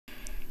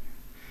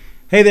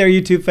Hey there,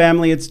 YouTube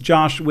family. It's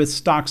Josh with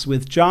Stocks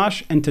with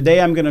Josh, and today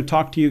I'm going to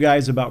talk to you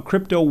guys about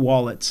crypto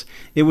wallets.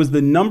 It was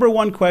the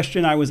 #1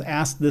 question I was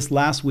asked this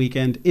last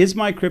weekend. Is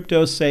my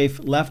crypto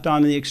safe left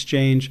on the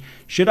exchange?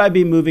 Should I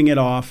be moving it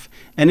off?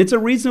 And it's a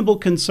reasonable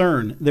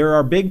concern. There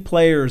are big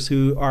players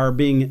who are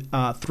being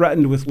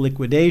threatened with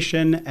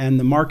liquidation, and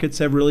the markets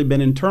have really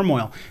been in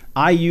turmoil.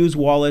 I use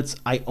wallets.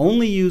 I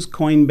only use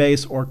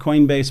Coinbase or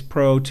Coinbase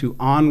Pro to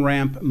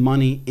on-ramp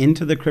money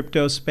into the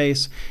crypto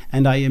space,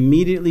 and I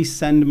immediately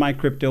send my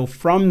crypto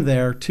from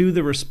there to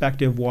the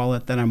respective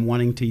wallet that I'm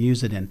wanting to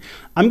use it in.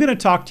 I'm going to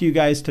talk to you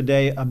guys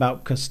today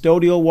about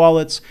custodial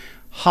wallets,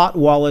 hot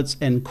wallets,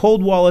 and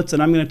cold wallets,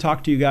 and I'm going to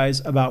talk to you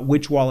guys about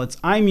which wallets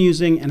I'm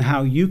using and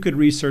how you could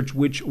research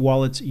which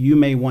wallets you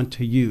may want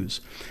to use.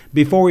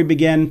 Before we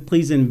begin,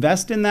 please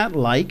invest in that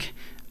like.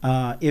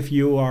 If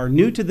you are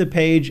new to the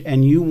page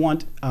and you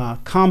want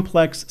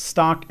complex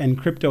stock and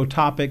crypto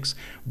topics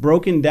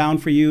broken down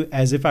for you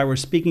as if I were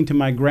speaking to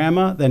my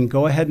grandma, then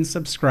go ahead and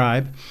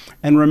subscribe.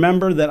 And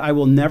remember that I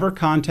will never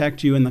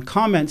contact you in the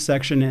comment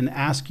section and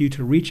ask you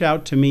to reach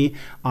out to me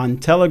on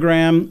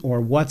Telegram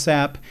or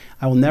WhatsApp.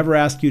 I will never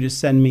ask you to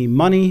send me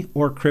money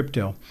or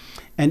crypto.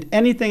 And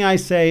anything I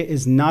say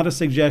is not a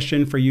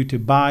suggestion for you to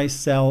buy,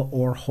 sell,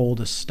 or hold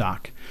a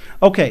stock.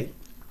 Okay.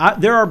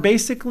 There are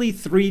basically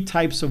 3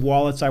 types of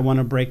wallets I want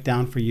to break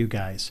down for you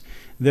guys.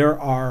 There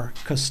are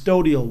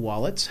custodial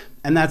wallets,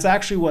 and that's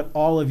actually what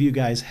all of you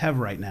guys have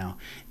right now.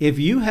 If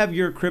you have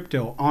your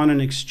crypto on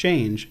an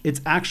exchange, it's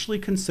actually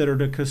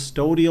considered a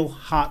custodial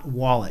hot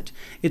wallet.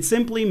 It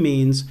simply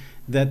means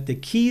that the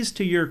keys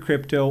to your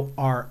crypto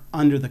are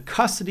under the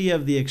custody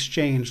of the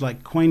exchange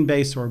like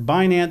Coinbase or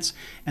Binance,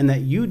 and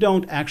that you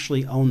don't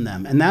actually own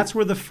them. And that's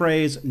where the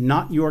phrase,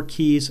 "not your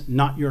keys,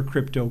 not your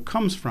crypto"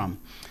 comes from.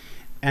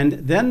 And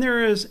then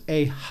there is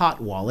a hot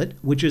wallet,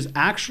 which is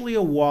actually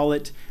a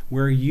wallet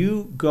where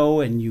you go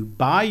and you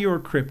buy your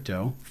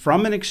crypto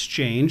from an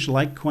exchange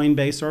like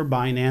Coinbase or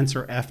Binance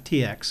or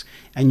FTX,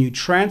 and you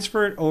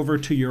transfer it over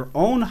to your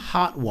own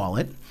hot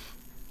wallet.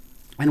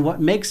 And what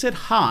makes it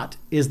hot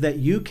is that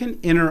you can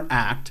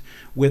interact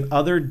with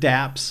other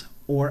dApps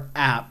or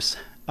apps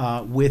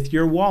with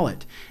your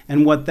wallet.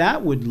 And what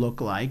that would look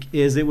like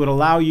is it would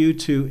allow you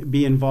to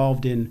be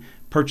involved in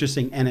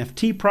purchasing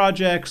NFT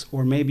projects,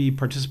 or maybe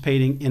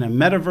participating in a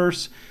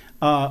metaverse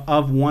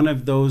of one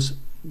of those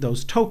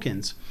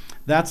tokens.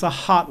 That's a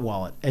hot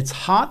wallet. It's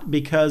hot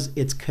because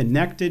it's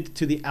connected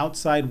to the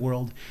outside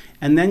world.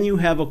 And then you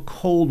have a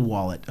cold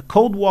wallet. A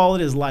cold wallet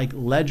is like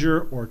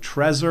Ledger or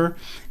Trezor,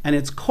 and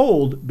it's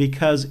cold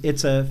because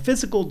it's a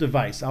physical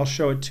device. I'll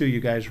show it to you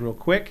guys real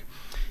quick.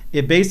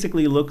 It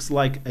basically looks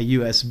like a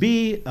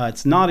USB.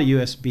 It's not a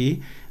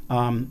USB.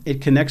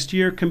 It connects to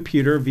your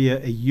computer via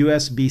a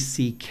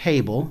USB-C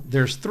cable.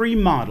 There's 3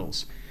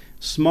 models: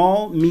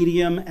 small,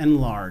 medium,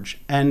 and large.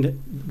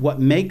 And what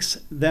makes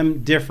them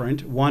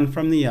different, one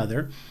from the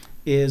other,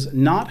 is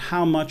not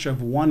how much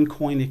of one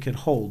coin it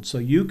could hold. So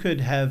you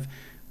could have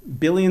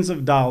billions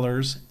of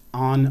dollars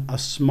on a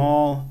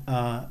small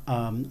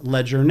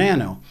Ledger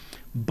Nano.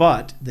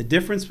 But the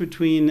difference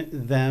between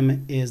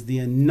them is the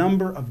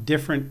number of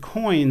different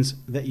coins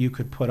that you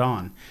could put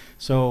on.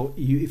 So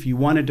if you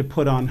wanted to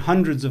put on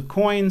hundreds of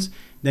coins,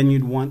 then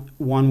you'd want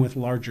one with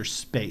larger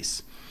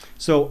space.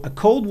 So a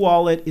cold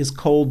wallet is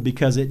cold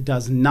because it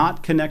does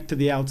not connect to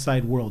the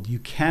outside world. You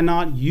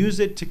cannot use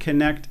it to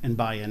connect and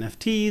buy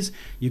NFTs.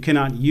 You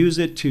cannot use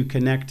it to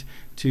connect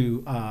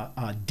to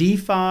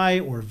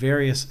DeFi or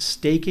various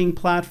staking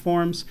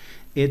platforms.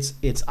 It's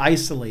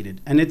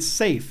isolated and it's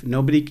safe.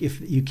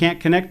 If you can't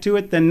connect to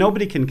it, then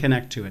nobody can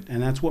connect to it,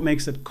 and that's what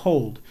makes it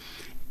cold.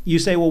 You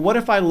say, well, what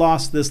if I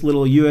lost this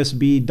little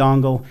USB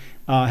dongle?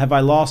 Have I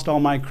lost all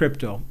my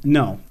crypto?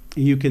 No,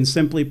 you can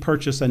simply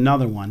purchase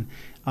another one,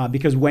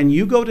 because when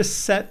you go to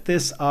set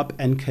this up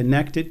and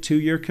connect it to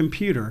your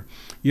computer,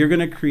 you're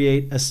going to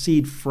create a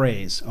seed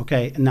phrase.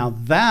 Okay, now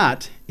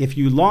that, if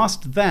you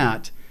lost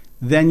that,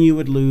 then you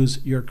would lose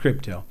your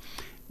crypto.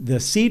 The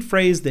seed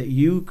phrase that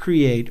you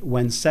create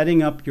when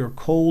setting up your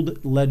cold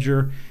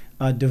ledger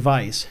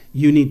device,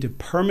 you need to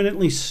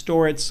permanently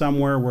store it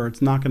somewhere where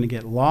it's not going to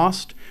get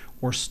lost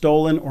or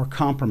stolen or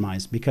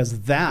compromised,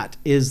 because that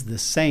is the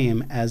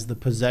same as the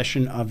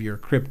possession of your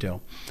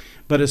crypto.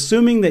 But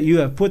assuming that you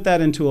have put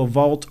that into a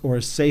vault or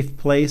a safe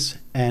place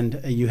and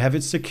you have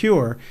it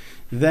secure,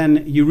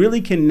 then you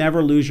really can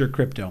never lose your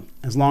crypto.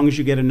 As long as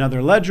you get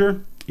another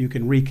ledger, you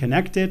can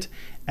reconnect it,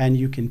 and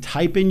you can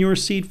type in your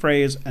seed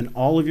phrase and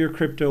all of your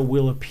crypto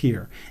will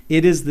appear.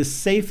 It is the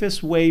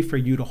safest way for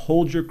you to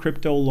hold your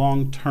crypto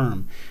long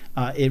term.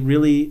 It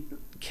really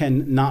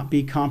cannot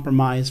be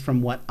compromised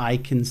from what I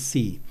can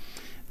see.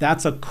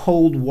 That's a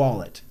cold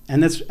wallet.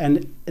 And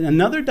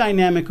another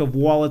dynamic of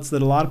wallets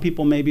that a lot of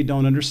people maybe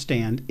don't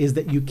understand is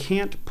that you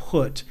can't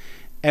put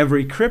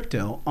every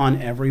crypto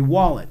on every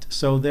wallet.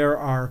 So there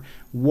are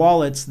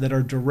wallets that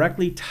are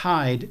directly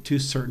tied to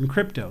certain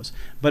cryptos.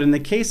 But in the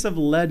case of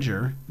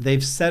Ledger,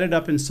 they've set it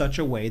up in such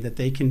a way that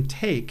they can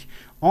take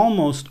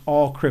almost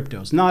all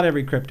cryptos. Not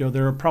every crypto.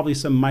 There are probably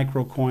some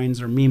micro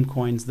coins or meme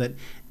coins that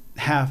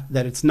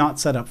it's not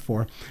set up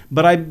for.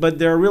 But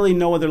there are really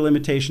no other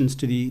limitations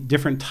to the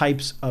different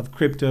types of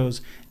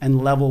cryptos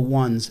and level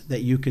ones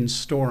that you can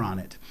store on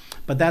it.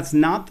 But that's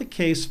not the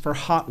case for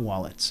hot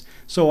wallets.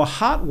 So a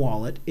hot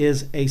wallet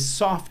is a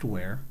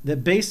software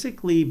that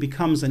basically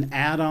becomes an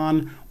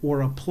add-on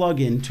or a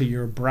plug-in to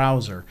your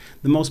browser.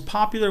 The most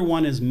popular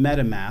one is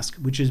Metamask,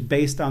 which is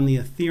based on the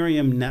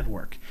Ethereum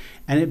network.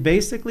 And it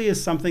basically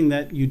is something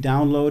that you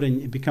download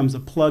and it becomes a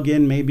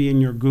plug-in maybe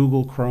in your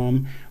Google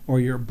Chrome or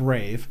your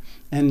Brave.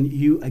 And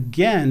you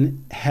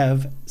again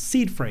have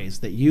seed phrase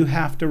that you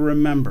have to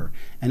remember.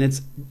 And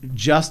it's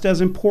just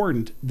as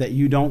important that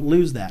you don't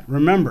lose that.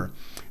 Remember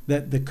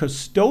that the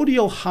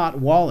custodial hot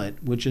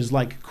wallet, which is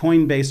like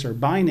Coinbase or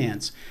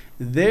Binance,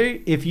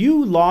 if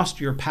you lost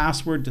your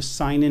password to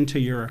sign into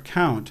your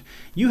account,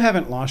 you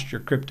haven't lost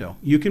your crypto.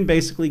 You can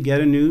basically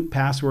get a new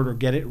password or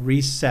get it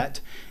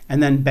reset,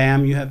 and then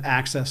bam, you have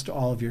access to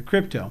all of your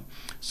crypto.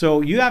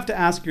 So you have to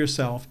ask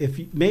yourself,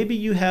 if maybe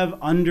you have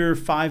under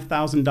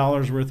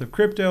 $5,000 worth of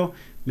crypto,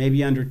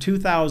 maybe under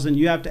 2,000,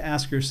 you have to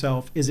ask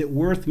yourself, is it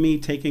worth me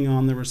taking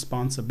on the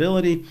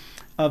responsibility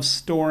of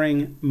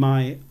storing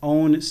my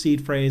own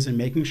seed phrase and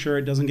making sure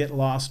it doesn't get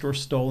lost or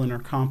stolen or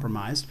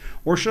compromised?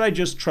 Or should I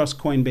just trust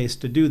Coinbase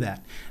to do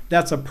that?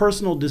 That's a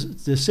personal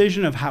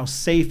decision of how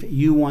safe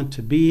you want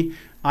to be.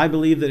 I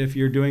believe that if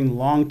you're doing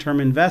long-term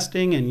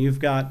investing and you've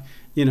got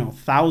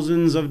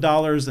thousands of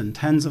dollars and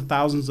tens of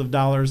thousands of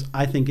dollars,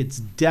 I think it's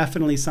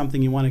definitely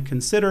something you want to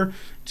consider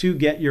to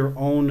get your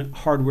own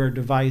hardware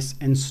device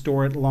and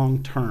store it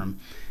long term.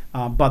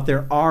 But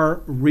there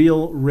are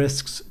real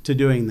risks to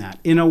doing that.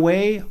 In a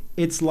way,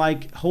 it's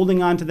like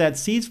holding on to that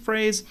seed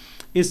phrase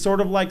is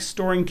sort of like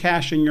storing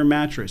cash in your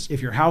mattress.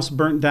 If your house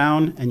burnt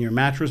down and your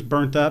mattress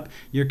burnt up,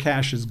 your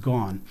cash is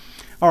gone.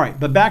 All right,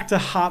 but back to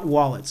hot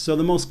wallets. So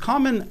the most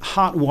common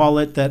hot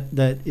wallet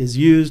that is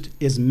used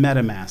is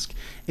Metamask.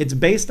 It's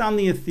based on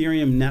the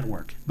Ethereum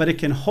network, but it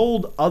can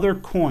hold other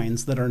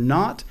coins that are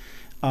not,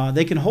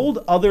 they can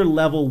hold other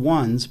level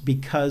ones,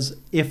 because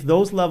if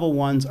those level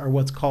ones are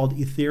what's called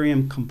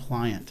Ethereum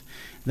compliant,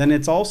 then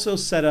it's also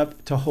set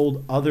up to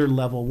hold other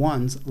level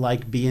ones,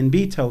 like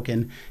BNB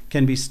token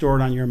can be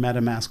stored on your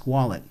Metamask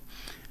wallet.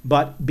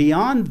 But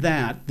beyond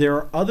that, there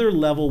are other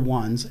level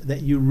ones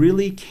that you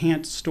really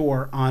can't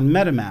store on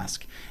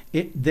Metamask.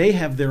 They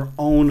have their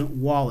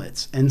own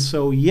wallets. And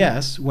so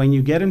yes, when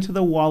you get into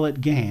the wallet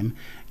game,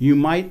 you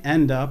might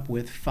end up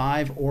with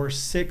 5 or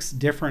 6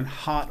 different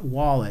hot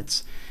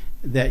wallets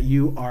that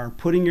you are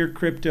putting your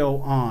crypto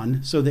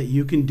on so that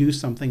you can do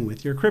something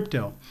with your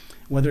crypto,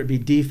 whether it be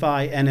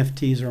DeFi,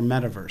 NFTs, or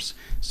Metaverse.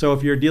 So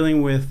if you're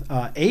dealing with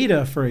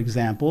ADA, for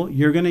example,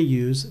 you're going to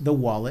use the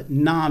wallet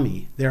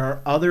Nami. There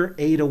are other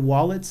ADA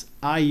wallets.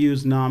 I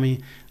use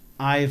Nami.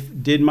 I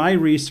did my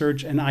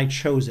research and I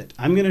chose it.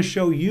 I'm going to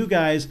show you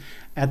guys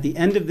at the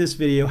end of this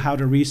video how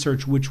to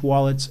research which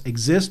wallets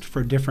exist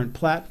for different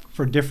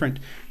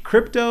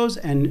cryptos,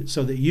 and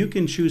so that you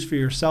can choose for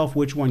yourself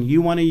which one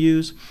you want to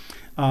use.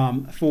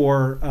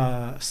 For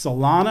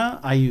Solana,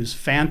 I use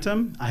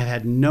Phantom. I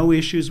had no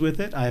issues with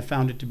it. I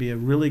found it to be a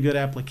really good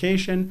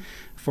application.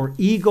 For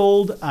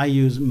eGold, I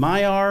use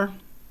Myar.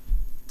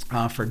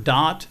 For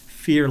DOT,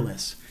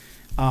 Fearless.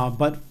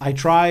 But I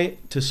try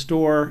to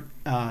store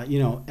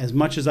as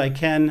much as I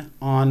can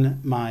on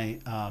my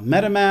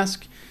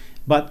Metamask.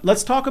 But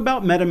let's talk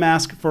about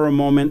Metamask for a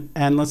moment,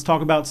 and let's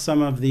talk about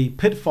some of the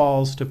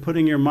pitfalls to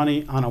putting your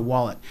money on a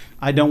wallet.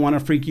 I don't want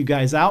to freak you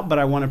guys out, but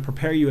I want to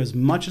prepare you as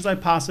much as I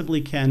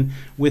possibly can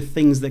with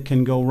things that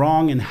can go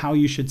wrong and how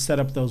you should set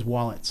up those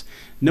wallets.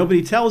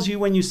 Nobody tells you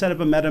when you set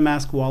up a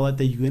Metamask wallet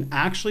that you can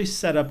actually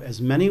set up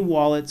as many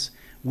wallets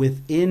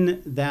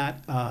within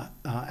that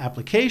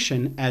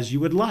application as you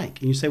would like.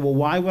 And you say, well,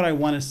 why would I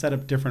want to set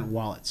up different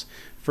wallets?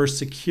 For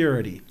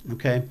security,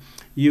 okay?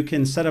 You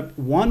can set up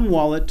one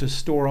wallet to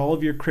store all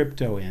of your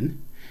crypto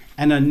in,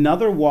 and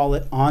another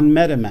wallet on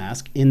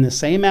Metamask in the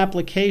same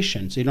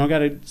application. So you don't got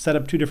to set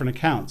up 2 different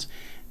accounts.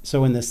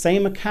 So in the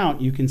same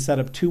account, you can set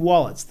up 2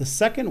 wallets. The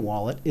second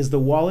wallet is the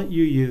wallet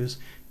you use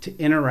to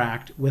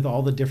interact with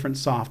all the different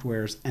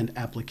softwares and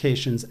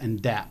applications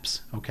and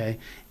dApps, okay?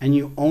 And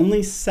you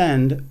only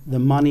send the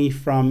money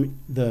from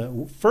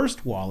the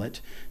first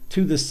wallet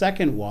to the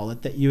second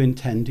wallet that you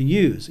intend to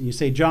use. And you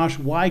say, Josh,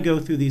 why go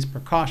through these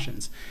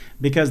precautions?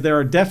 Because there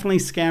are definitely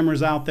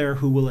scammers out there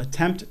who will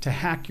attempt to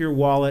hack your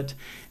wallet,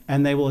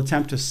 and they will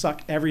attempt to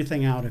suck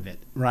everything out of it,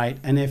 right?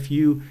 And if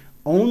you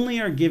only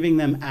are giving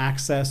them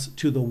access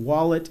to the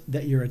wallet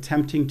that you're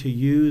attempting to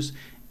use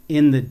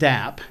in the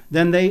dApp,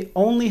 then they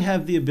only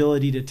have the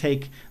ability to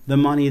take the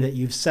money that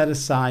you've set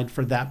aside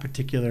for that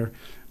particular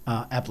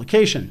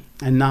application,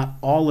 and not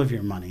all of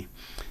your money.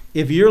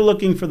 If you're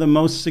looking for the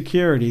most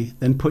security,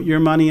 then put your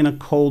money in a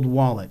cold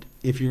wallet.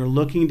 If you're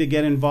looking to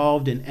get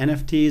involved in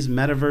NFTs,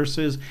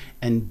 metaverses,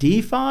 and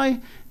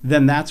DeFi,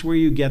 then that's where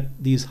you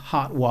get these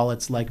hot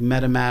wallets like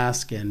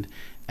Metamask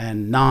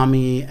and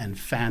Nami and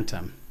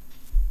Phantom.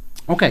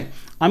 Okay,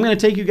 I'm going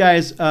to take you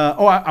guys,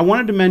 I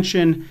wanted to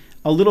mention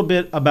a little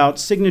bit about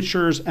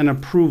signatures and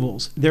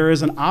approvals. There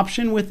is an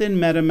option within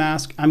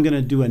MetaMask. I'm going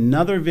to do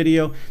another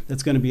video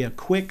that's going to be a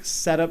quick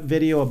setup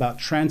video about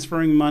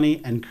transferring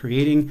money and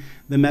creating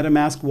the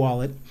MetaMask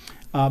wallet.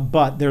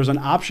 But there's an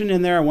option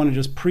in there I want to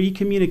just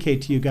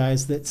pre-communicate to you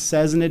guys that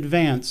says in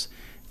advance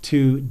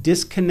to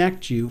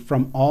disconnect you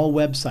from all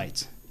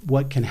websites.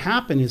 What can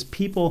happen is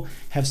people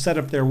have set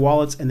up their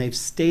wallets and they've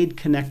stayed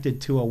connected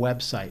to a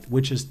website,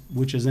 which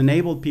has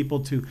enabled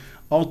people to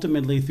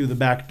ultimately through the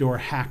back door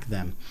hack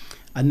them.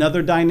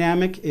 Another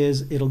dynamic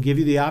is it'll give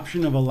you the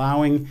option of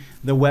allowing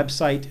the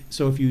website.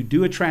 So if you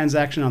do a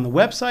transaction on the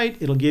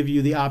website, it'll give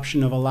you the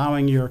option of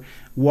allowing your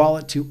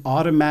wallet to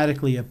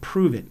automatically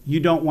approve it. You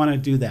don't want to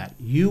do that.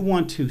 You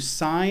want to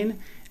sign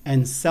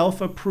and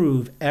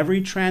self-approve every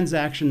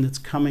transaction that's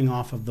coming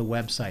off of the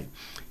website.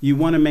 You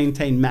want to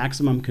maintain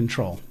maximum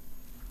control.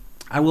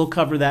 I will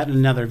cover that in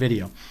another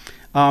video.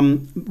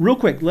 Real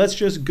quick, let's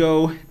just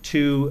go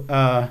to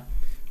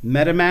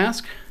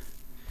MetaMask.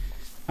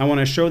 I want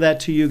to show that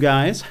to you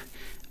guys.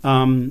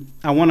 I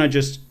want to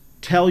just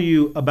tell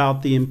you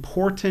about the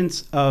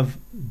importance of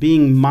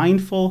being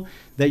mindful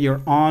that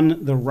you're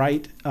on the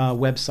right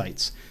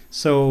websites.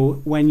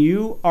 So when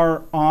you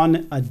are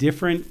on a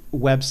different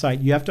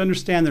website, you have to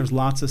understand there's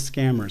lots of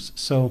scammers.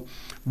 So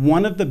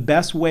one of the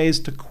best ways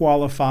to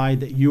qualify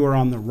that you are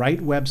on the right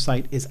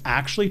website is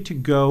actually to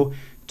go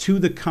to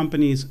the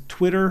company's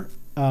Twitter,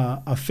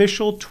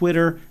 official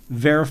Twitter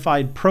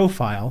verified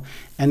profile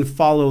and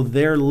follow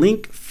their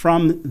link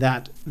from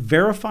that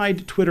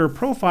verified Twitter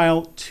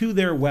profile to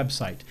their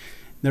website.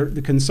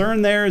 The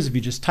concern there is if you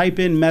just type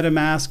in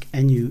MetaMask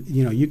and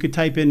you could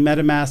type in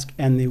MetaMask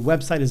and the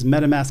website is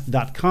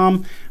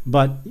metamask.com,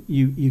 but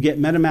you get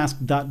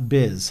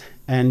metamask.biz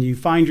and you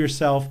find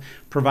yourself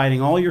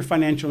providing all your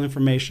financial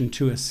information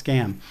to a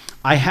scam.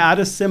 I had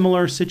a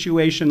similar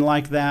situation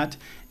like that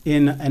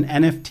in an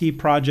NFT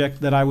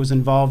project that I was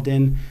involved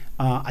in.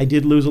 I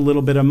did lose a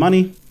little bit of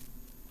money.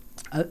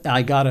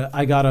 I got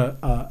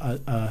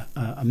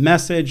a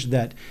message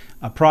that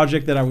a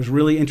project that I was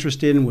really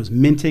interested in was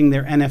minting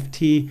their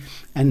NFT,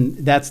 and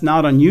that's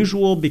not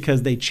unusual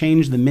because they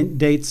change the mint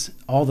dates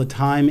all the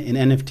time in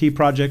NFT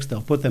projects.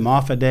 They'll put them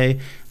off a day.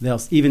 They'll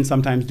even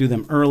sometimes do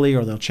them early,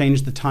 or they'll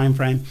change the time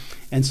frame.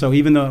 And so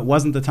even though it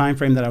wasn't the time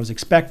frame that I was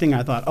expecting,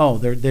 I thought, oh,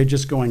 they're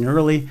just going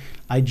early.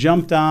 I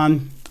jumped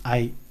on.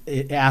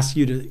 It asks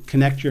you to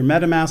connect your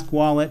MetaMask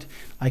wallet.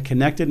 I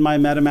connected my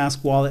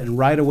MetaMask wallet, and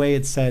right away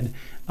it said,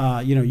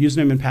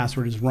 username and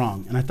password is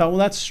wrong. And I thought, well,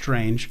 that's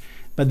strange.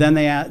 But then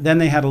they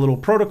had a little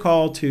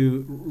protocol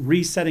to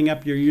resetting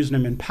up your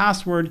username and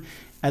password,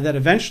 and that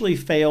eventually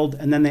failed.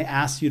 And then they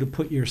asked you to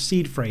put your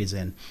seed phrase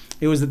in.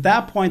 It was at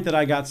that point that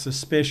I got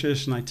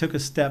suspicious, and I took a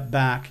step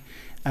back,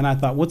 and I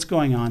thought, what's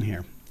going on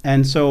here?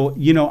 And so,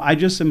 I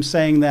just am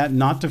saying that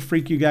not to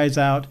freak you guys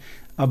out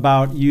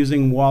about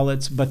using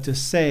wallets, but to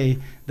say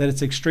that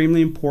it's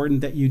extremely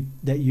important that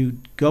you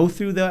go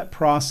through that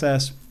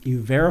process. You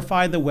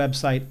verify the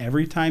website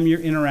every time you're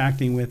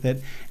interacting with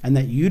it, and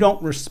that you don't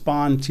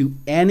respond to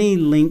any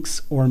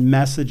links or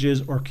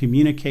messages or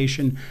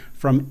communication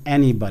from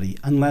anybody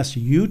unless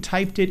you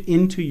typed it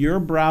into your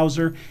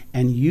browser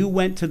and you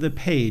went to the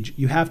page.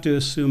 You have to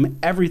assume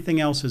everything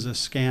else is a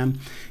scam.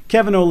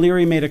 Kevin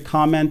O'Leary made a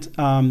comment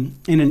in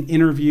an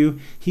interview.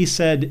 He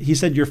said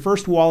your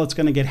first wallet's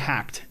going to get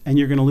hacked and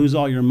you're going to lose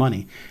all your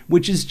money,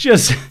 which is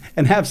just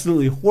an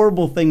absolutely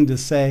horrible thing to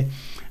say.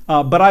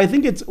 But I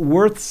think it's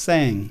worth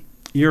saying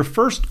your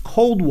first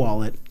cold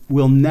wallet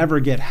will never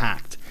get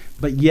hacked.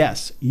 But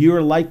yes,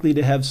 you're likely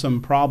to have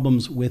some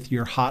problems with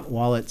your hot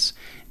wallets,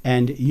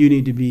 and you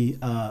need to be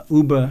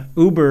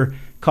uber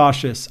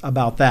cautious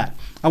about that.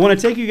 I want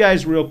to take you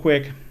guys real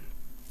quick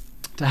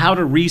to how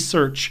to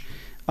research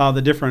the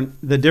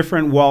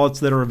different wallets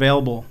that are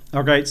available.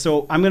 Okay,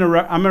 so I'm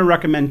gonna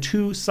recommend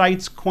two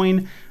sites: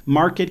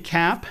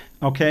 CoinMarketCap.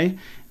 Okay.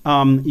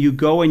 You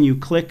go and you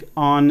click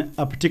on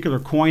a particular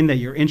coin that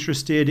you're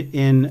interested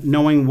in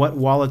knowing what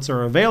wallets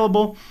are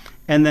available.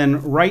 And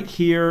then right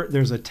here,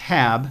 there's a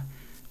tab.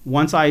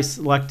 Once I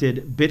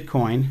selected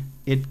Bitcoin,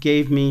 it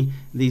gave me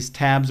these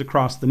tabs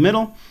across the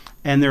middle.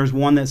 And there's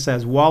one that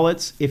says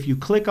wallets. If you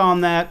click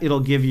on that, it'll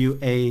give you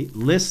a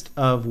list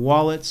of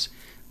wallets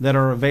that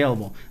are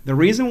available. The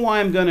reason why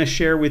I'm going to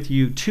share with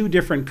you two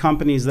different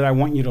companies that I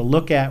want you to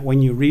look at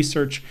when you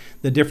research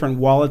the different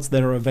wallets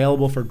that are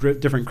available for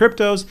different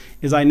cryptos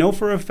is I know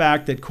for a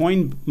fact that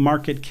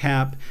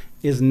CoinMarketCap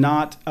is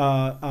not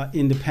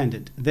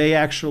independent. They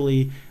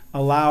actually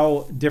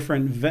allow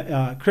different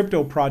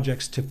crypto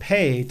projects to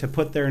pay to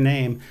put their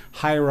name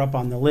higher up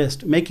on the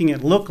list, making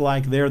it look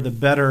like they're the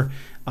better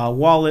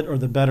wallet or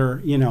the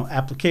better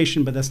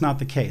application, but that's not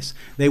the case.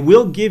 They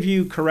will give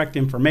you correct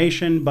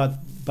information, but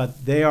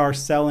they are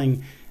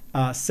selling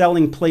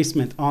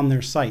placement on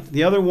their site.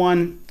 The other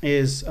one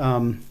is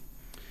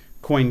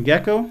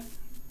coingecko,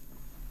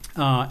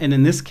 and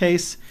in this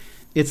case,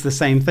 it's the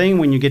same thing.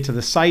 When you get to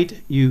the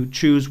site, you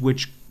choose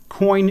which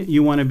coin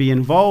you want to be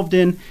involved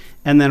in,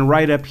 and then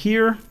right up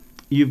here,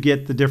 you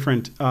get the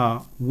different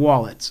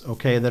wallets,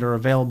 okay, that are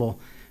available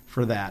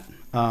for that.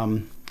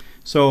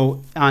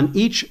 So on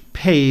each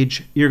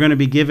page, you're going to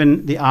be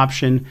given the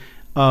option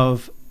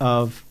of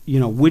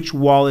which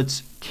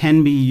wallets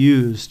can be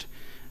used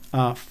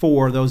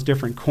for those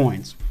different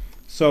coins.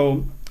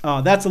 So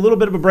that's a little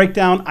bit of a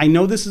breakdown. I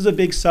know this is a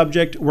big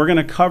subject. We're going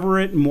to cover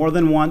it more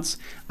than once.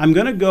 I'm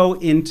going to go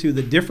into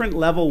the different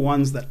level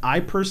ones that I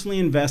personally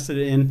invested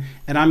in,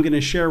 and I'm going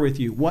to share with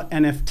you what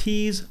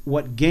NFTs,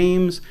 what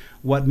games,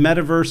 what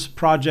metaverse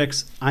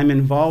projects I'm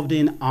involved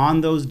in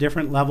on those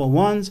different level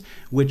ones,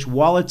 which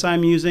wallets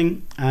I'm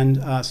using.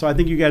 And so I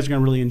think you guys are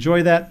going to really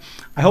enjoy that.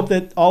 I hope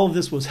that all of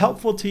this was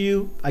helpful to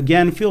you.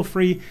 Again, feel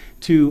free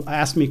to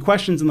ask me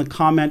questions in the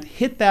comment.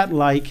 Hit that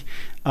like.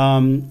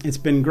 It's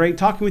been great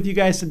talking with you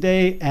guys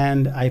today,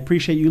 and I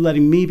appreciate you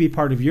letting me be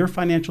part of your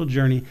financial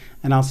journey,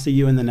 and I'll see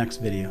you in the next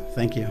video.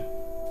 Thank you.